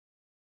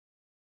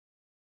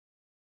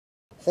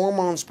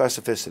hormone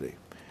specificity.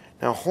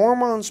 Now,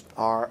 hormones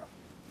are,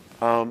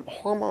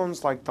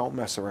 hormones like don't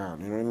mess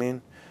around, you know what I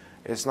mean?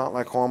 It's not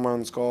like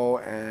hormones go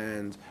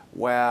and,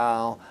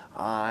 well,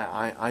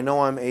 I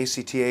know I'm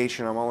ACTH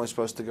and I'm only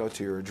supposed to go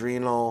to your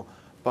adrenal,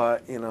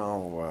 but, you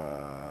know,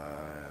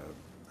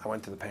 I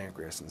went to the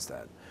pancreas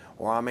instead.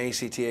 Or I'm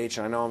ACTH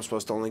and I know I'm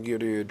supposed to only go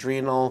to your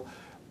adrenal,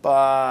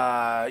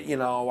 but, you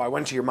know, I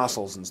went to your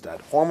muscles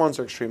instead. Hormones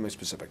are extremely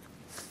specific.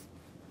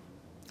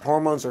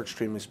 Hormones are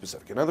extremely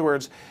specific. In other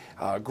words,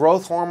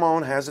 growth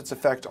hormone has its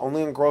effect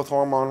only on growth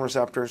hormone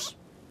receptors.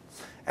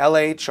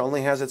 LH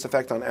only has its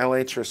effect on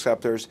LH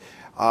receptors.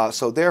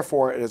 So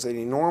therefore, it is an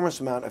enormous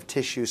amount of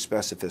tissue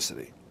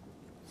specificity.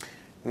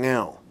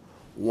 Now,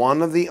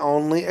 one of the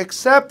only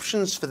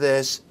exceptions for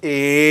this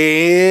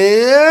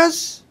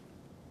is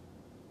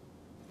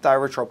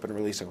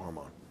thyrotropin-releasing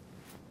hormone.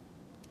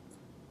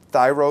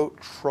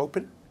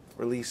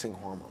 Thyrotropin-releasing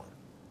hormone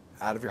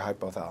out of your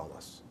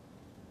hypothalamus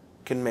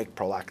can make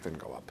prolactin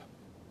go up.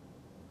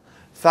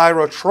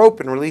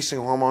 Thyrotropin-releasing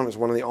hormone is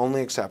one of the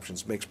only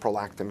exceptions, makes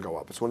prolactin go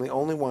up. It's one of the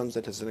only ones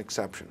that is an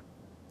exception.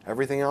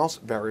 Everything else,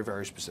 very,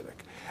 very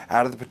specific.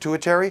 Out of the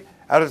pituitary,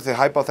 out of the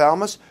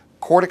hypothalamus,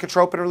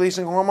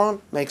 corticotropin-releasing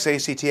hormone makes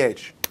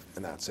ACTH,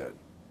 and that's it.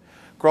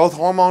 Growth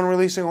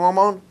hormone-releasing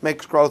hormone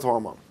makes growth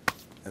hormone,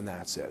 and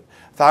that's it.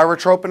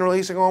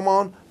 Thyrotropin-releasing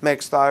hormone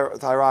makes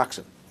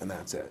thyroxine, and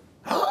that's it.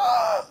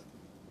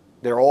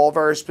 They're all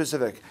very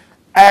specific,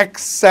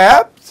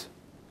 except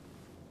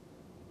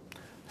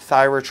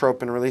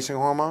thyrotropin-releasing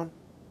hormone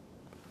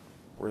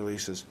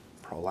releases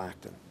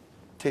prolactin.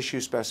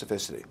 Tissue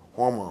specificity,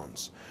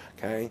 hormones,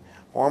 okay?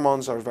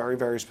 Hormones are very,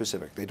 very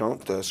specific. They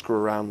don't screw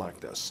around like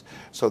this.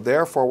 So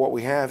therefore, what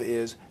we have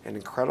is an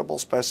incredible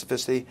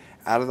specificity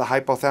out of the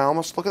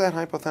hypothalamus. Look at that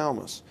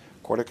hypothalamus.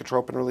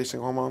 Corticotropin-releasing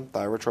hormone,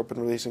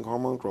 thyrotropin-releasing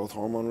hormone, growth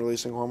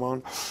hormone-releasing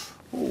hormone.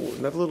 Ooh,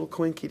 another little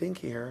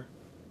quinky-dinky here.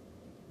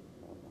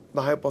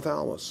 The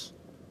hypothalamus.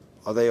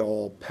 Are they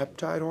all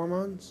peptide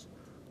hormones?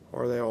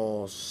 Or are they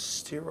all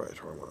steroid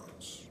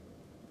hormones?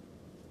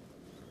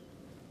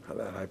 How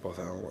about that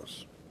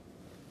hypothalamus?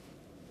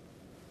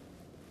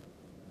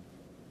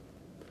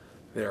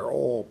 They're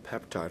all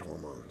peptide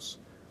hormones.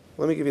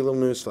 Let me give you a little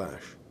news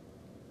flash.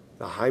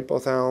 The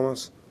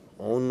hypothalamus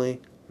only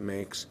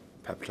makes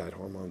peptide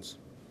hormones.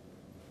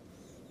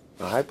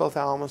 The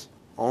hypothalamus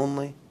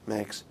only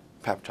makes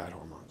peptide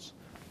hormones.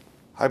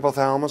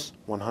 Hypothalamus,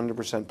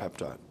 100%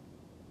 peptide.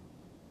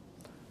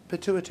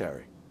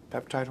 Pituitary,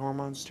 peptide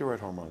hormones, steroid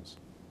hormones.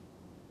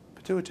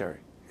 Pituitary,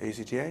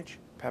 ACTH,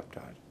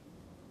 peptide.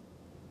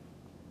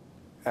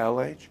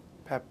 LH,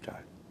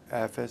 peptide.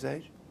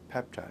 FSH,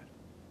 peptide.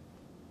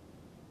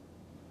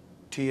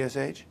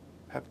 TSH,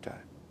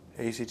 peptide.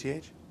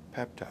 ACTH,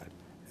 peptide.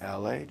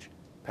 LH,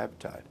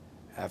 peptide.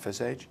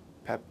 FSH,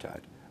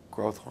 peptide.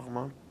 Growth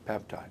hormone,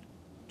 peptide.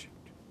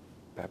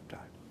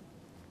 Peptide.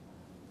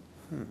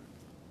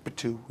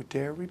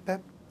 Pituitary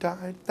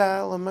peptide,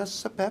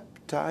 thalamus a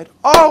peptide.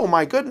 Oh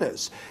my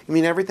goodness! You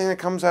mean everything that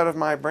comes out of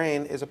my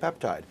brain is a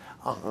peptide?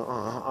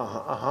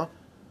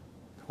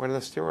 Where do the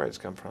steroids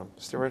come from?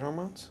 Steroid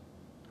hormones?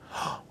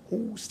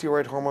 Ooh,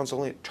 steroid hormones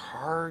only at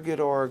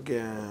target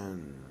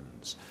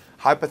organs.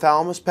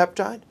 Hypothalamus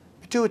peptide,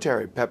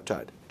 pituitary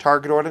peptide,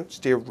 target organ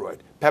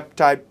steroid,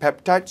 peptide,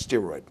 peptide,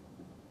 steroid.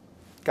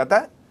 Got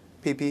that?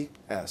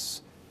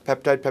 PPS.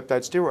 Peptide,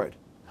 peptide, steroid.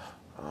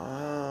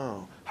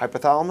 Oh.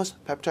 Hypothalamus,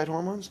 peptide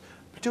hormones.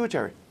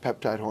 Pituitary,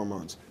 peptide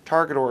hormones.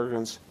 Target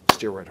organs,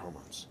 steroid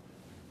hormones.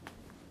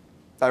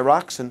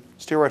 Thyroxine,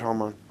 steroid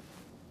hormone.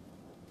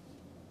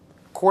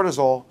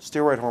 Cortisol,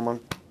 steroid hormone.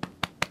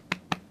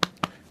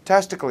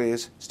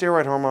 Testicles,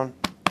 steroid hormone.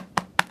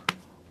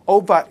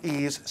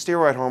 Ovaries,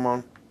 steroid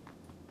hormone.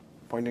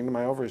 Pointing to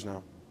my ovaries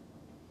now.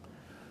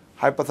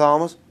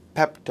 Hypothalamus,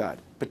 peptide.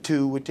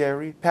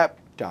 Pituitary,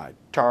 peptide.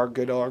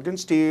 Target organ,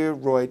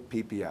 steroid,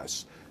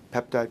 PPS.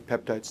 Peptide,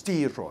 peptide,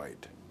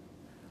 steroid.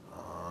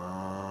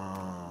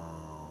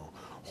 Oh.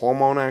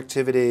 Hormone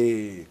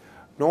activity.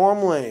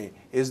 Normally,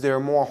 is there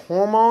more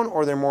hormone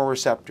or are there more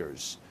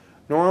receptors?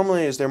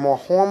 Normally, is there more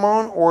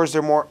hormone or is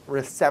there more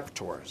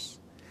receptors?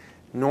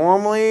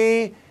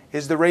 Normally,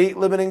 is the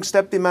rate-limiting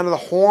step the amount of the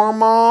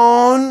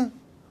hormone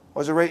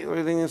or is the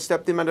rate-limiting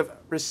step the amount of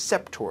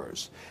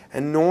receptors?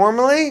 And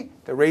normally,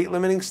 the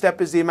rate-limiting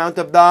step is the amount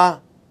of the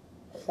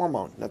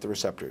hormone, not the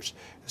receptors.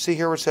 See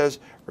here where it says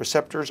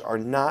receptors are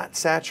not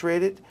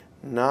saturated,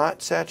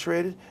 not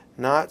saturated,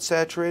 not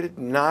saturated,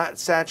 not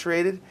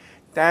saturated.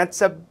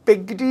 That's a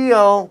big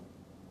deal.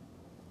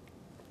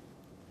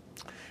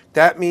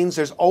 That means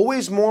there's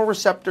always more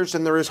receptors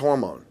than there is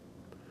hormone.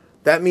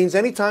 That means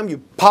anytime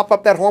you pop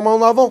up that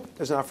hormone level,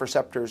 there's enough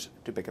receptors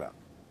to pick it up.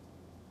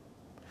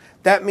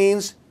 That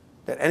means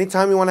that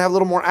anytime you want to have a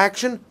little more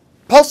action,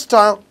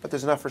 pulsatile, but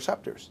there's enough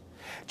receptors.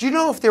 Do you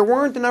know if there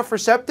weren't enough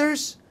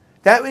receptors,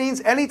 that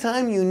means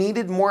anytime you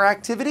needed more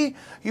activity,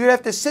 you'd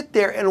have to sit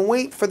there and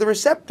wait for the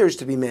receptors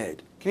to be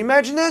made. Can you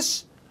imagine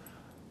this?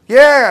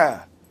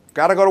 Yeah.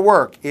 Got to go to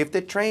work. If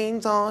the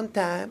train's on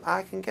time,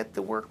 I can get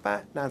to work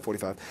by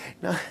 9:45.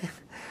 No.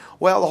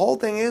 Well, the whole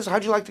thing is,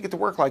 how'd you like to get to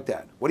work like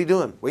that? What are you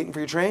doing? Waiting for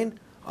your train?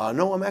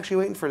 No, I'm actually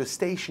waiting for the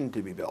station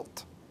to be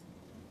built.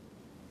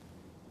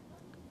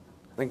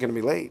 I think going to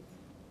be late.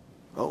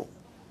 Oh,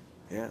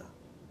 yeah.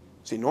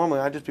 See, normally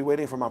I'd just be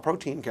waiting for my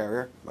protein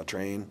carrier, my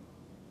train.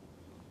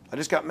 I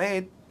just got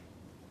made.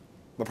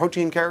 My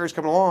protein carrier's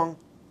coming along.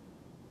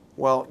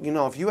 Well, you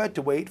know, if you had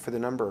to wait for the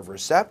number of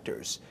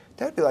receptors,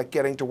 that'd be like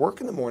getting to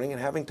work in the morning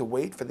and having to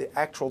wait for the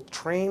actual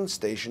train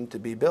station to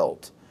be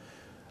built.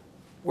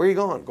 Where are you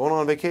going? Going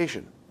on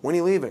vacation. When are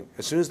you leaving?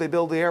 As soon as they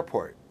build the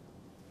airport.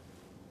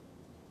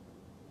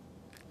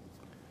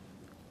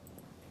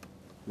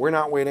 We're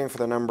not waiting for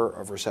the number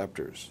of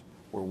receptors.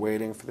 We're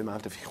waiting for the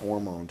amount of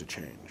hormone to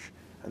change.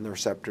 And the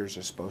receptors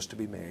are supposed to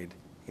be made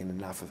in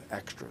enough of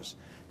extras.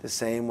 The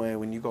same way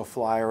when you go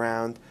fly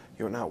around,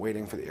 you're not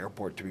waiting for the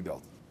airport to be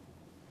built.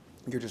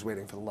 You're just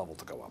waiting for the level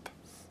to go up.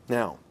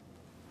 Now,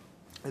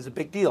 there's a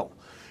big deal.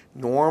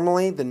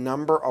 Normally, the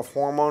number of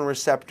hormone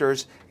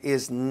receptors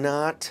is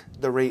not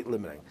the rate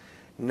limiting.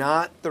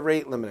 Not the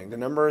rate limiting. The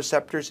number of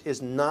receptors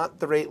is not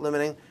the rate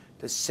limiting.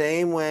 The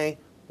same way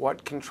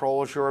what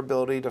controls your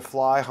ability to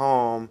fly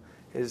home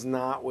is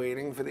not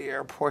waiting for the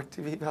airport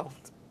to be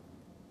built.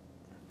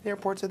 The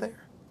airports are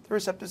there. The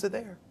receptors are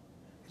there.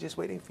 They're just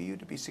waiting for you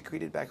to be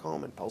secreted back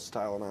home in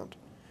pulsatile amount.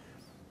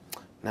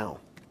 Now,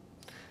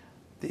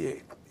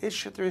 the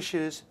issue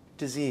is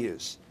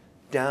disease,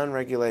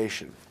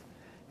 downregulation.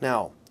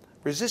 Now,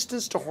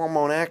 resistance to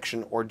hormone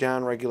action or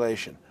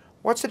downregulation.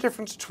 What's the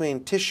difference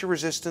between tissue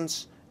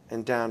resistance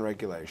and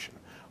downregulation?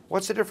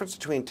 What's the difference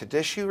between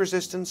tissue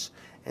resistance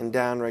and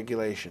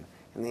downregulation?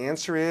 And the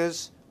answer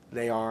is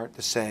they are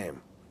the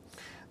same.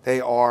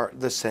 They are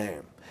the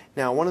same.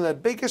 Now, one of the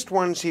biggest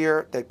ones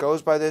here that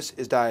goes by this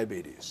is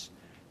diabetes.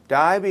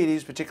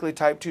 Diabetes, particularly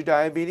type 2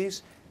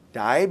 diabetes,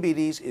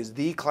 diabetes is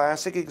the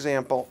classic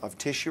example of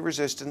tissue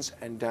resistance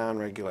and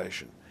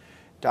downregulation.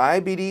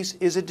 Diabetes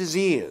is a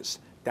disease.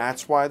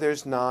 That's why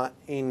there's not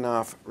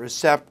enough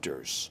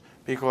receptors,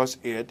 because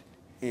it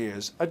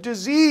is a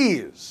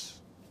disease.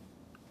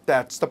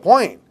 That's the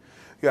point.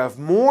 You have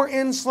more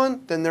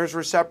insulin than there's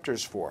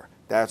receptors for.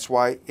 That's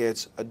why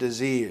it's a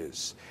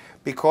disease.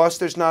 Because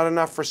there's not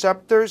enough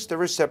receptors, the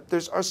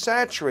receptors are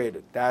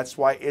saturated. That's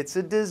why it's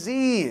a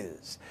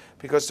disease,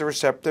 because the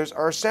receptors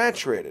are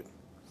saturated.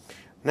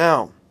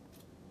 Now,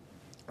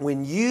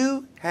 when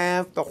you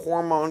have the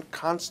hormone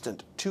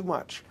constant too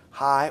much,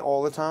 high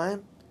all the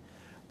time,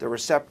 the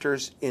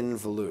receptors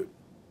involute.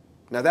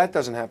 Now that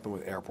doesn't happen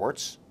with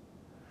airports,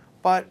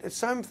 but it's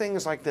some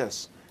things like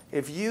this.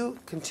 If you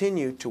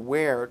continue to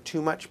wear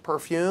too much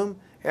perfume,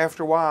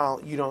 after a while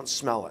you don't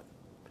smell it.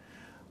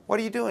 What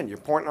are you doing? You're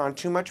pouring on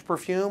too much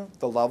perfume,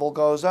 the level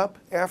goes up,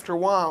 after a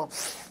while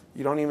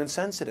you don't even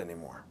sense it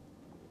anymore.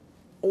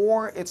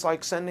 Or it's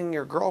like sending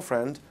your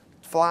girlfriend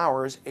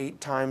flowers 8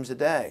 times a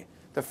day.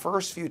 The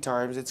first few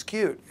times it's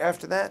cute,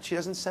 after that she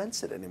doesn't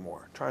sense it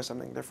anymore. Try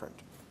something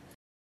different.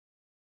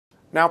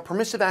 Now,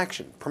 permissive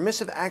action.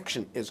 Permissive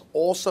action is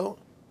also,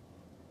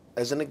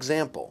 as an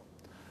example,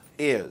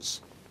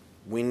 is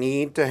we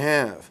need to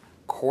have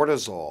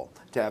cortisol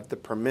to have the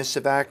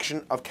permissive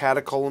action of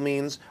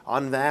catecholamines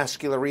on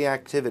vascular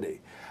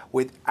reactivity.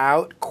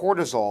 Without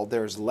cortisol,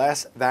 there's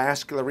less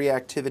vascular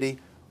reactivity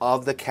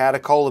of the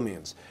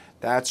catecholamines.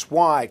 That's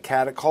why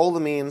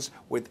catecholamines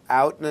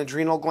without an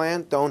adrenal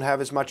gland don't have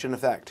as much an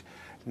effect.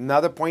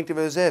 Another point of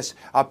it is this: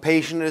 a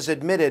patient is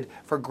admitted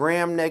for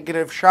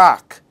gram-negative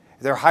shock.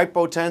 They're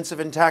hypotensive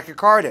and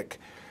tachycardic.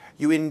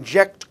 You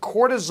inject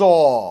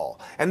cortisol,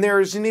 and there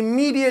is an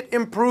immediate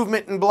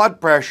improvement in blood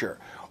pressure.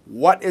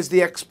 What is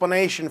the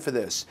explanation for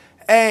this?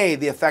 A,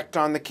 the effect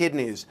on the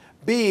kidneys.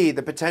 B,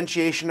 the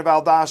potentiation of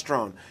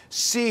aldosterone.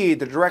 C,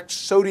 the direct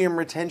sodium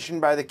retention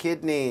by the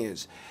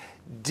kidneys.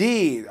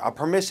 D, a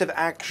permissive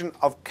action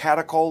of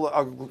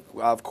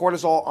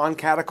cortisol on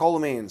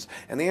catecholamines.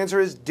 And the answer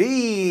is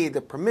D,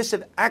 the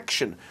permissive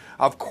action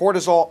of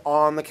cortisol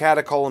on the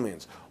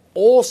catecholamines.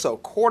 Also,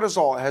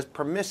 cortisol has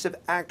permissive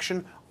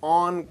action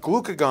on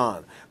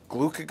glucagon.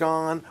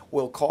 Glucagon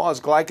will cause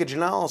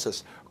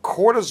glycogenolysis.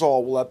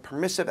 Cortisol will have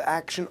permissive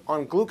action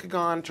on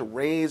glucagon to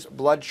raise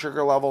blood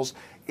sugar levels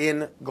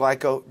in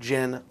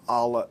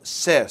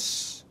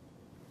glycogenolysis.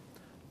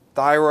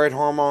 Thyroid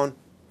hormone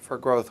for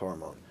growth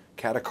hormone.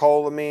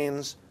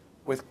 Catecholamines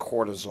with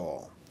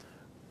cortisol.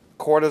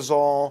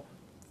 Cortisol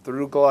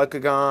through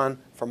glucagon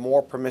for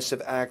more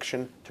permissive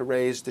action to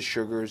raise the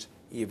sugars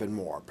even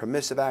more.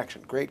 Permissive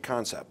action, great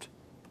concept.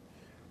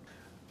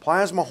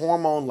 Plasma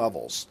hormone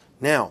levels.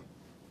 Now,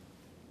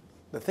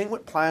 the thing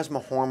with plasma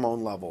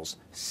hormone levels,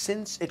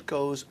 since it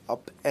goes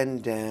up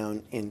and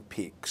down in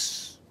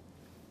peaks,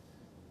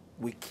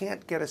 we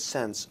can't get a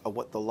sense of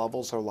what the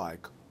levels are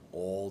like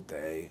all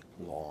day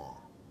long,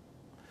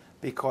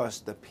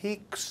 because the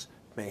peaks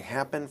may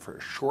happen for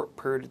a short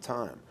period of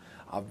time.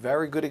 A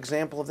very good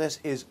example of this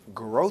is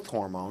growth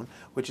hormone,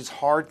 which is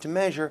hard to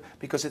measure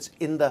because it's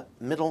in the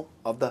middle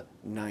of the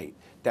night.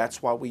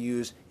 That's why we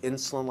use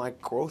insulin-like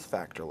growth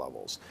factor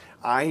levels.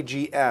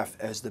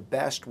 IGF is the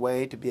best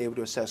way to be able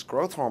to assess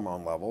growth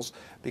hormone levels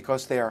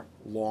because they are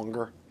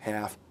longer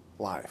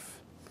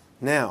half-life.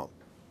 Now,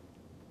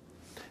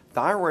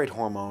 thyroid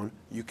hormone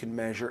you can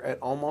measure at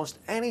almost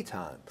any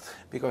time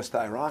because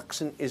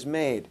thyroxine is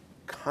made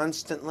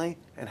constantly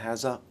and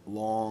has a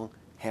long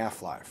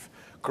half-life.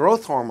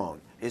 Growth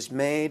hormone is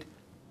made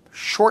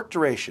short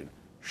duration,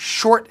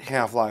 short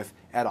half-life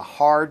at a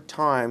hard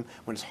time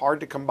when it's hard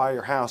to come by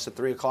your house at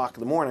 3 o'clock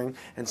in the morning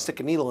and stick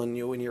a needle in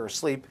you when you're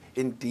asleep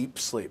in deep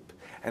sleep.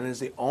 And it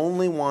is the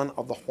only one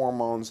of the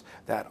hormones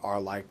that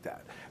are like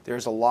that.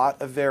 There's a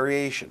lot of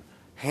variation.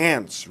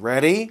 Hence,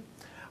 ready?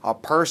 A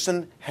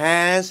person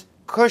has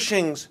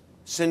Cushing's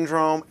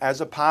syndrome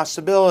as a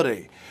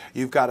possibility.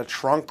 You've got a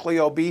trunkly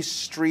obese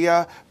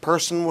stria,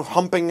 person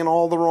humping in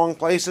all the wrong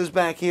places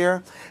back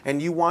here,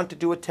 and you want to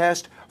do a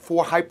test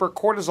for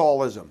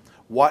hypercortisolism.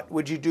 What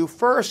would you do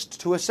first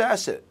to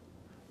assess it?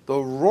 The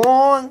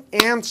wrong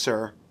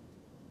answer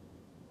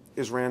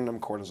is random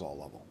cortisol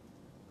level.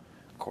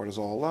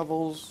 Cortisol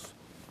levels,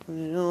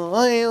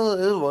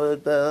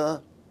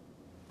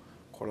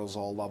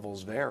 cortisol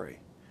levels vary.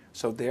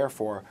 So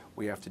therefore,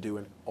 we have to do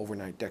an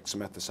overnight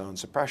dexamethasone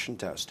suppression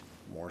test,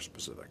 more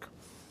specific.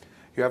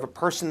 You have a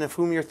person of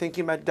whom you're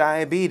thinking about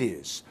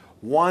diabetes.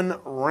 One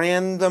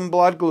random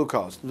blood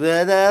glucose. No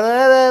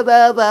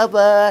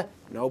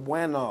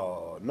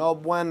bueno, no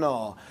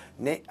bueno,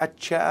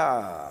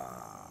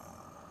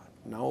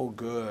 no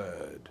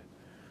good.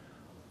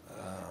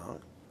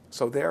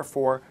 So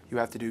therefore, you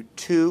have to do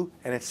 2,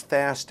 and it's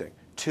fasting.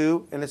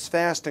 2, and it's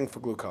fasting for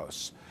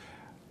glucose.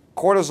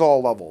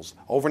 Cortisol levels,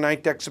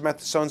 overnight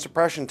dexamethasone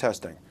suppression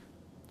testing.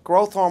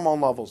 Growth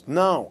hormone levels,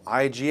 no,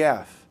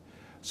 IGF.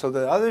 So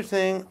the other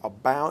thing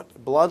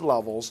about blood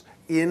levels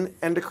in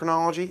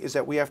endocrinology is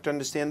that we have to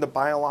understand the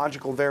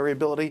biological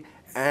variability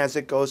as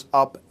it goes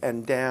up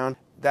and down.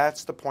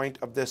 That's the point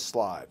of this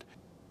slide.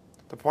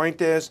 The point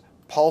is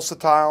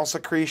pulsatile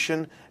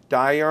secretion,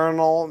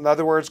 diurnal, in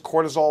other words,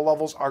 cortisol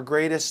levels are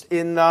greatest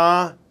in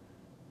the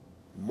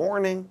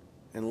morning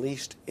and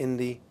least in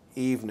the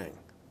evening.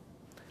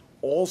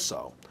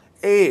 Also,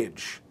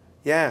 age,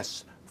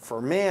 yes. For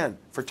man,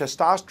 for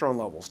testosterone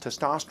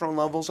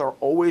levels are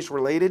always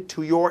related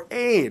to your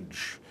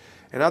age.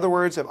 In other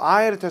words, if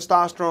I had a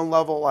testosterone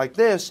level like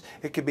this,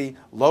 it could be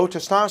low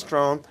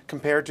testosterone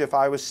compared to if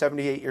I was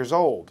 78 years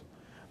old.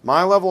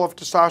 My level of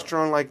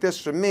testosterone like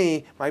this for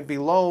me might be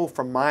low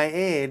from my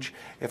age.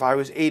 If I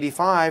was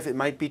 85, it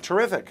might be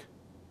terrific.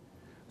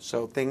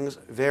 So things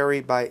vary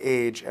by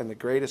age, and the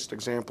greatest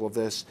example of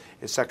this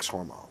is sex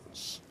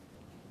hormones.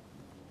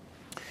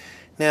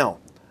 Now,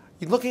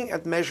 looking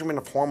at measurement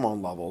of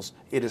hormone levels,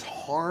 it is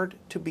hard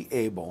to be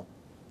able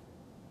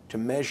to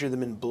measure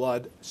them in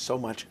blood so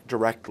much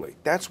directly.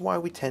 That's why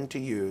we tend to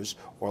use,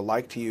 or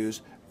like to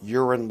use,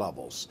 urine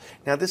levels.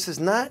 Now, this is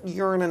not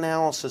urine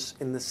analysis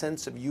in the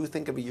sense of you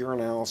think of a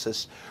urine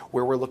analysis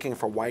where we're looking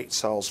for white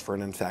cells for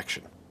an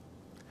infection.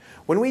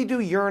 When we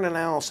do urine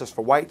analysis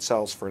for white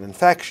cells for an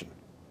infection,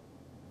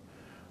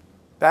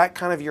 that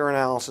kind of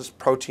urinalysis,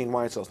 protein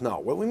white cells. No,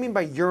 what we mean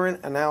by urine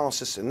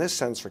analysis in this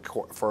sense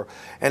for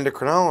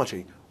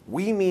endocrinology,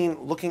 we mean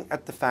looking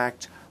at the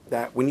fact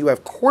that when you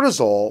have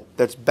cortisol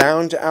that's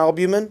bound to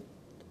albumin,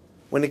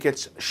 when it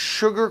gets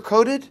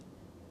sugar-coated,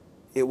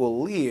 it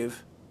will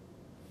leave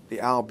the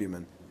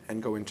albumin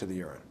and go into the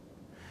urine.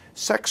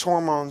 Sex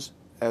hormones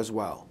as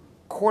well.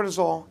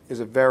 Cortisol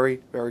is a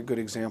very, very good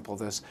example of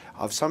this.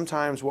 Of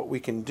sometimes what we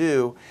can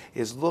do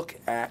is look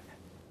at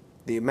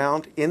the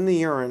amount in the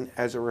urine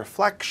as a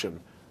reflection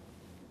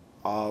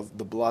of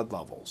the blood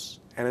levels,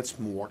 and it's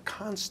more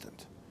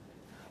constant.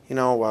 You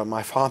know,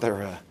 my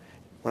father,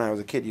 when I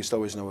was a kid, used to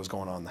always know what was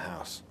going on in the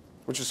house,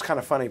 which is kind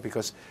of funny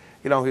because,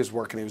 you know, he was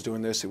working, he was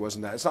doing this, he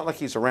wasn't that. It's not like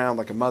he's around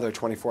like a mother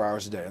 24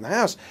 hours a day in the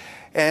house.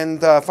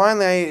 And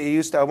finally,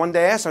 I one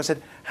day asked him, I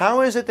said, how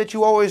is it that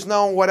you always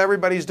know what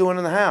everybody's doing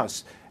in the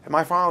house? And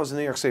my father was a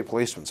New York State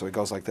policeman, so he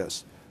goes like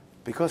this: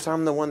 because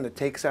I'm the one that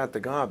takes out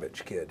the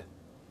garbage, kid.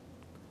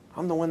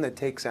 I'm the one that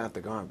takes out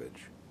the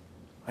garbage.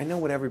 I know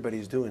what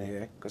everybody's doing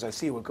here because I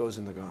see what goes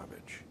in the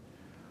garbage.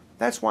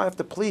 That's why if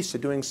the police are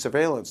doing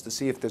surveillance to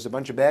see if there's a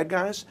bunch of bad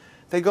guys,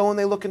 they go and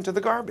they look into the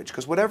garbage,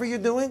 because whatever you're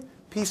doing,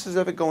 pieces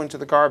of it go into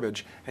the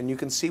garbage, and you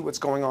can see what's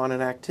going on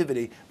in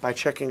activity by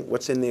checking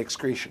what's in the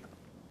excretion.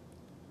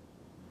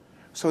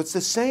 So it's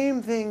the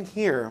same thing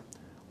here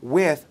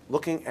with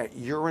looking at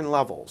urine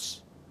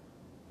levels.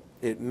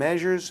 It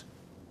measures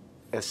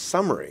a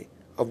summary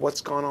of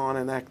what's gone on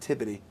in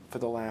activity for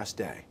the last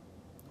day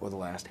or the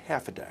last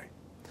half a day.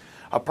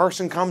 A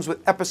person comes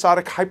with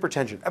episodic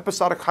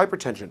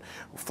hypertension,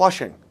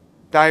 flushing,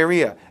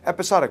 diarrhea,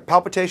 episodic,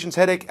 palpitations,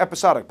 headache,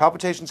 episodic,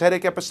 palpitations,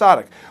 headache,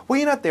 episodic. Well,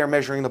 you're not there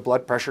measuring the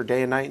blood pressure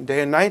day and night and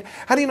day and night.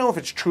 How do you know if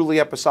it's truly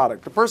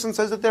episodic? The person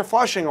says that they're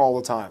flushing all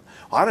the time.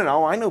 I don't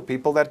know. I know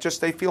people that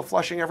just, they feel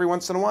flushing every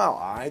once in a while.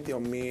 Ay,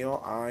 Dios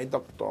mío, ay,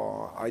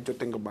 doctor, ay, yo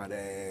tengo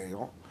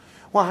mareo.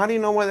 Well, how do you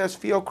know whether that's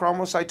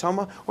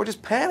pheochromocytoma or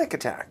just panic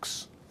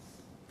attacks?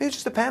 Maybe it's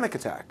just a panic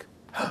attack.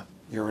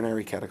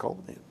 Urinary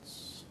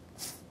catecholamines.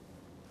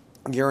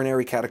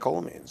 Urinary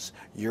catecholamines.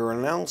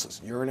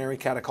 Urinalysis. Urinary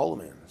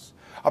catecholamines.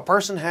 A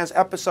person has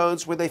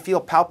episodes where they feel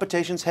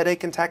palpitations,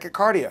 headache, and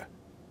tachycardia.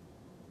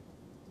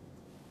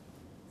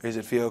 Is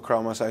it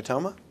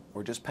pheochromocytoma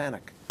or just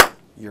panic?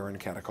 Urine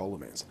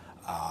catecholamines.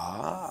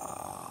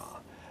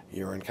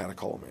 Urine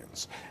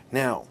catecholamines.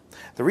 Now,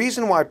 the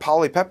reason why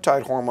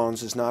polypeptide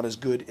hormones is not as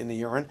good in the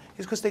urine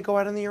is because they go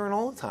out in the urine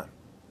all the time.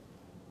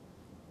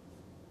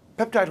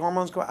 Peptide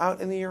hormones go out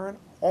in the urine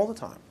all the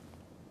time,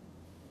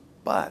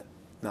 but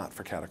not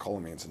for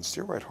catecholamines and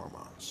steroid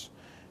hormones.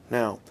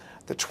 Now,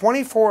 the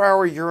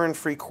 24-hour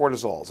urine-free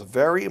cortisol is a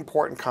very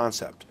important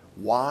concept.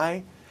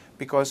 Why?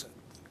 Because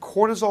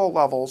cortisol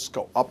levels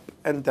go up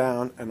and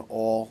down and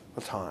all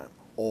the time,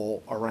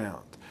 all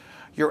around.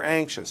 You're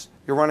anxious,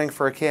 you're running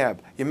for a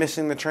cab, you're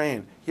missing the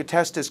train, your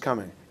test is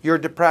coming, you're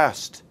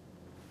depressed.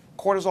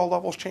 Cortisol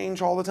levels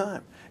change all the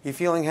time. You're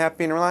feeling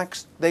happy and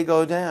relaxed, they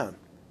go down.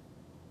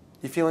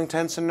 You're feeling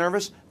tense and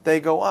nervous, they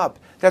go up.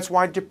 That's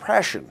why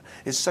depression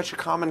is such a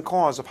common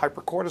cause of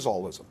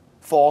hypercortisolism,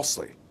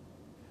 falsely.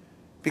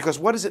 Because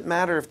what does it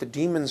matter if the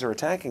demons are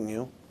attacking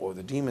you or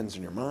the demons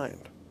in your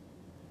mind?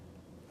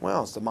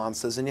 Well, it's the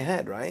monsters in your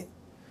head, right?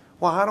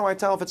 Well, how do I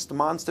tell if it's the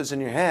monsters in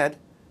your head,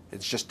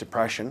 it's just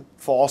depression,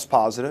 false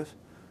positive,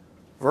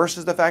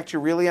 versus the fact you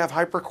really have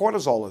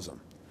hypercortisolism?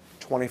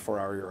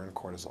 24-hour urine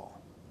cortisol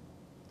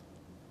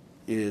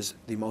is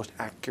the most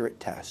accurate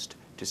test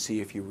to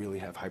see if you really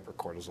have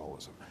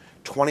hypercortisolism.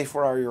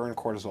 24-hour urine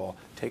cortisol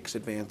takes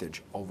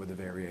advantage over the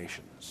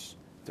variations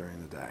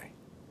during the day.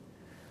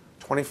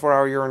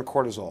 24-hour urine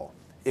cortisol.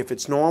 If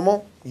it's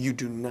normal, you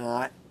do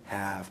not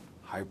have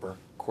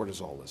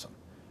hypercortisolism.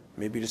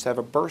 Maybe you just have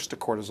a burst of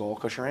cortisol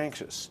because you're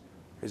anxious.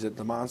 Is it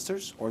the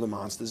monsters or the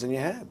monsters in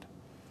your head?